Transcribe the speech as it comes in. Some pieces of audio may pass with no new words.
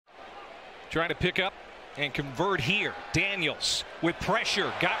Trying to pick up and convert here. Daniels with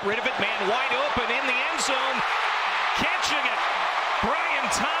pressure. Got rid of it. Man wide open in the end zone. Catching it. Brian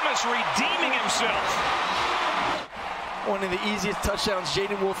Thomas redeeming himself. One of the easiest touchdowns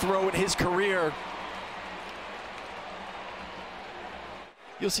Jaden will throw in his career.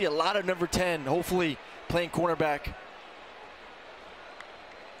 You'll see a lot of number 10, hopefully playing cornerback.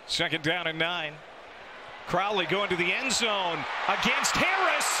 2nd down and 9. Crowley going to the end zone against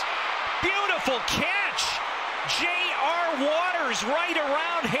Harris. Beautiful catch. J.R. Waters right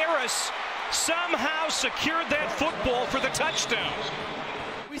around Harris. Somehow secured that football for the touchdown.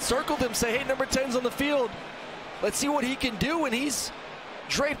 We circled him, say, hey, number 10's on the field. Let's see what he can do, and he's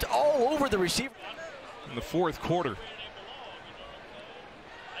draped all over the receiver. In the 4th quarter.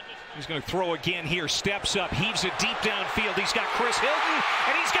 He's going to throw again here. Steps up, heaves it deep downfield. He's got Chris Hilton,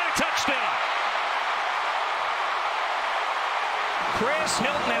 and he's got a touchdown. Chris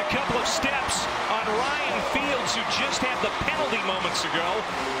Hilton had a couple of steps on Ryan Fields, who just had the penalty moments ago.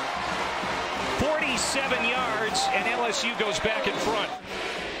 47 yards, and LSU goes back in front.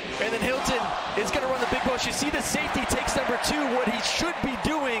 And then Hilton is going to run the big push. You see the safety takes number 2, what he should be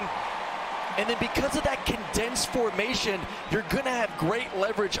doing. And then because of that condensed formation, you're going to have great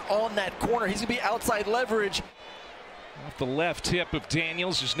leverage on that corner. He's going to be outside leverage. Off the left hip of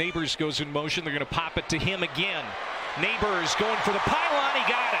Daniels, his Neighbors goes in motion. They're going to pop it to him again. Neighbors going for the pylon. He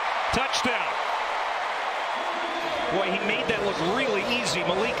got it. Touchdown. Boy, he made that look really easy.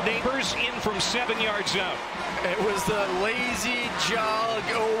 Malik Neighbors in from 7 yards out. It was the lazy jog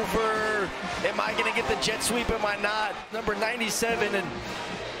over. Am I going to get the jet sweep? Am I not? Number 97, and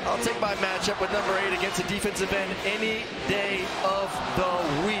I'll take my matchup with number 8 against a defensive end any day of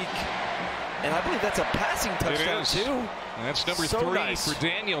the week. And I believe that's a passing touchdown too. And that's number 3 for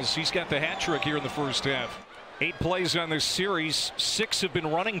Daniels. He's got the hat trick here in the first half. 8 plays on this series. 6 have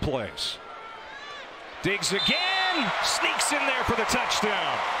been running plays. Diggs again, sneaks in there for the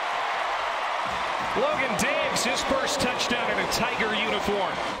touchdown. Logan Diggs, his first touchdown in a Tiger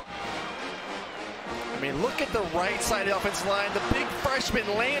uniform. I mean, look at the right side of the offensive line. The big freshman,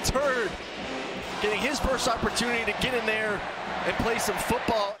 Lance Hurd, getting his first opportunity to get in there and play some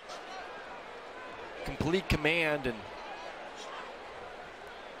football. Complete command. And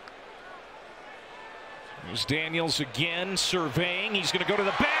there's Daniels again, surveying. He's going to go to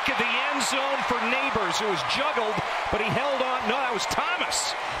the back of the end zone for Neighbors. It was juggled, but he held on. No, that was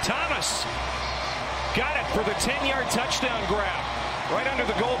Thomas. Thomas got it for the 10-yard touchdown grab right under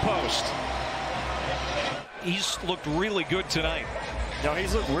the goalpost. He's looked really good tonight. No,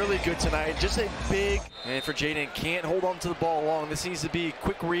 he's looked really good tonight. Just a big, and for Jaden, can't hold on to the ball long. This needs to be a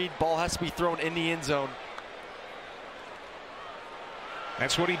quick read. Ball has to be thrown in the end zone.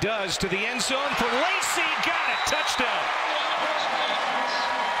 That's what he does to the end zone for Lacey. Got it. Touchdown.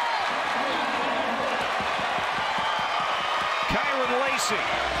 Kyron Lacey.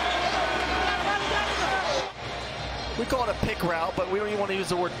 We call it a pick route, but we don't even want to use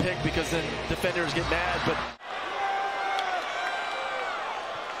the word pick because then defenders get mad. But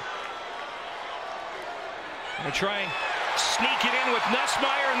going to try and sneak it in with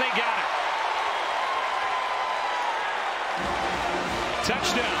Nussmeier, and they got it.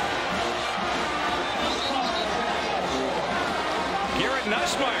 Touchdown. Garrett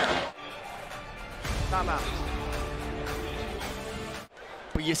Nussmeier. Timeout.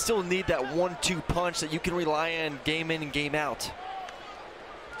 But you still need that 1-2 punch that you can rely on game in and game out.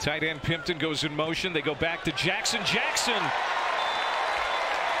 Tight end Pimpton goes in motion. They go back to Jackson. Jackson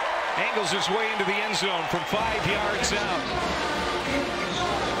angles his way into the end zone from 5 yards out.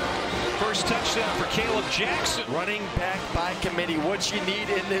 First touchdown for Caleb Jackson. Running back by committee, what you need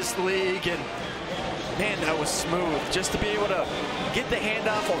in this league. And man, that was smooth. Just to be able to get the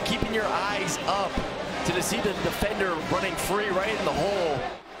handoff while keeping your eyes up to see the defender running free right in the hole.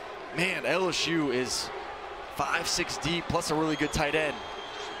 Man, LSU is 5-6 deep plus a really good tight end.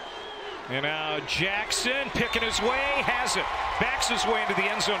 And now Jackson picking his way, has it. Backs his way into the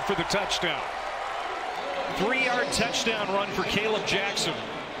end zone for the touchdown. 3-yard touchdown run for Caleb Jackson.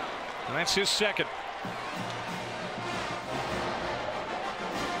 And that's his second.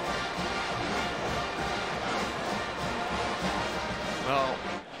 Well,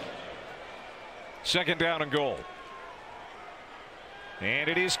 second down and goal. And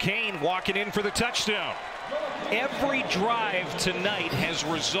it is Kane walking in for the touchdown. Every drive tonight has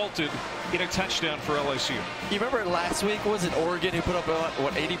resulted in a touchdown for LSU. You remember last week, was it Oregon who put up,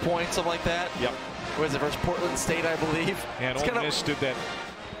 what, 80 points, something like that? Yep. Was it versus Portland State, I believe? And Ole Miss did that.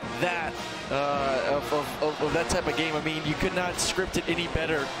 Of that type of game. I mean, you could not script it any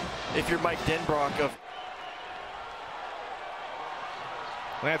better if you're Mike Denbrock.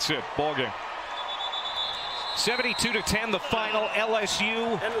 That's it. Ball game. 72-10, the final.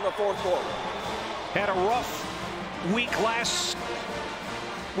 LSU. End of the fourth quarter. Had a rough week last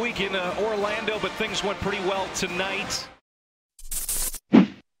week in Orlando, but things went pretty well tonight.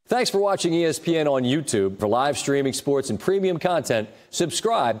 Thanks for watching ESPN on YouTube. For live streaming sports and premium content,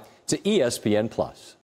 subscribe to ESPN+.